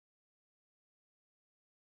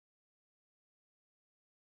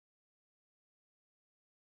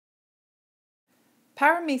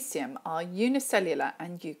Paramecium are unicellular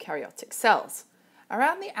and eukaryotic cells.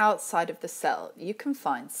 Around the outside of the cell, you can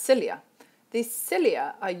find cilia. These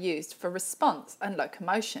cilia are used for response and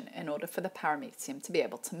locomotion in order for the paramecium to be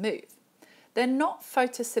able to move. They're not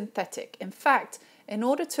photosynthetic. In fact, in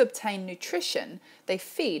order to obtain nutrition, they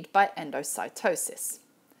feed by endocytosis.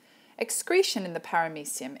 Excretion in the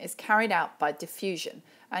paramecium is carried out by diffusion,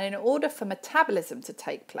 and in order for metabolism to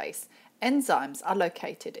take place, enzymes are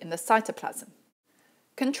located in the cytoplasm.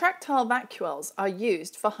 Contractile vacuoles are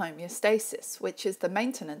used for homeostasis, which is the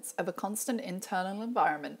maintenance of a constant internal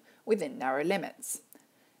environment within narrow limits.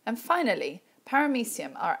 And finally,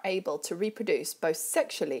 paramecium are able to reproduce both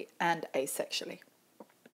sexually and asexually.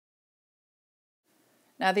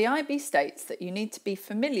 Now, the IB states that you need to be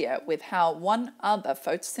familiar with how one other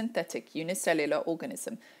photosynthetic unicellular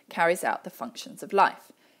organism carries out the functions of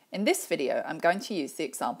life. In this video, I'm going to use the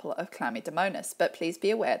example of Chlamydomonas, but please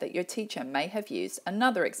be aware that your teacher may have used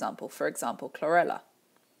another example, for example, chlorella.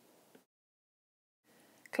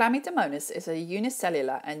 Chlamydomonas is a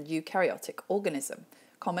unicellular and eukaryotic organism,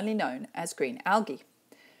 commonly known as green algae.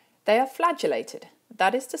 They are flagellated,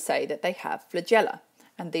 that is to say that they have flagella,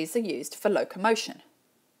 and these are used for locomotion.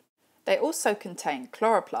 They also contain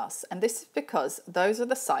chloroplasts, and this is because those are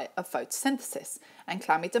the site of photosynthesis, and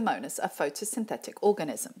Chlamydomonas are photosynthetic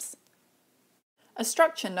organisms. A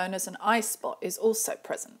structure known as an eye spot is also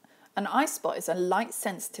present. An eye spot is a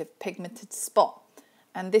light-sensitive pigmented spot,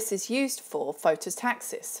 and this is used for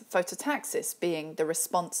phototaxis, phototaxis being the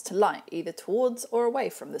response to light, either towards or away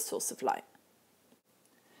from the source of light.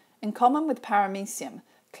 In common with paramecium,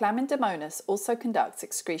 Chlamydomonas also conducts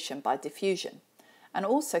excretion by diffusion, and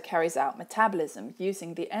also carries out metabolism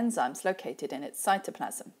using the enzymes located in its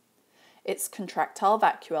cytoplasm. Its contractile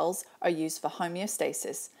vacuoles are used for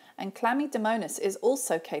homeostasis, and Chlamydomonas is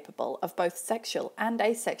also capable of both sexual and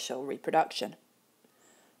asexual reproduction.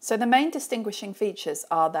 So the main distinguishing features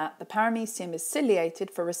are that the paramecium is ciliated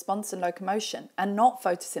for response and locomotion and not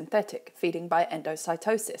photosynthetic, feeding by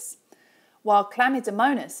endocytosis, while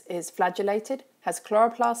Chlamydomonas is flagellated, has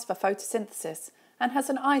chloroplasts for photosynthesis, and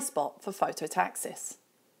has an eye spot for phototaxis.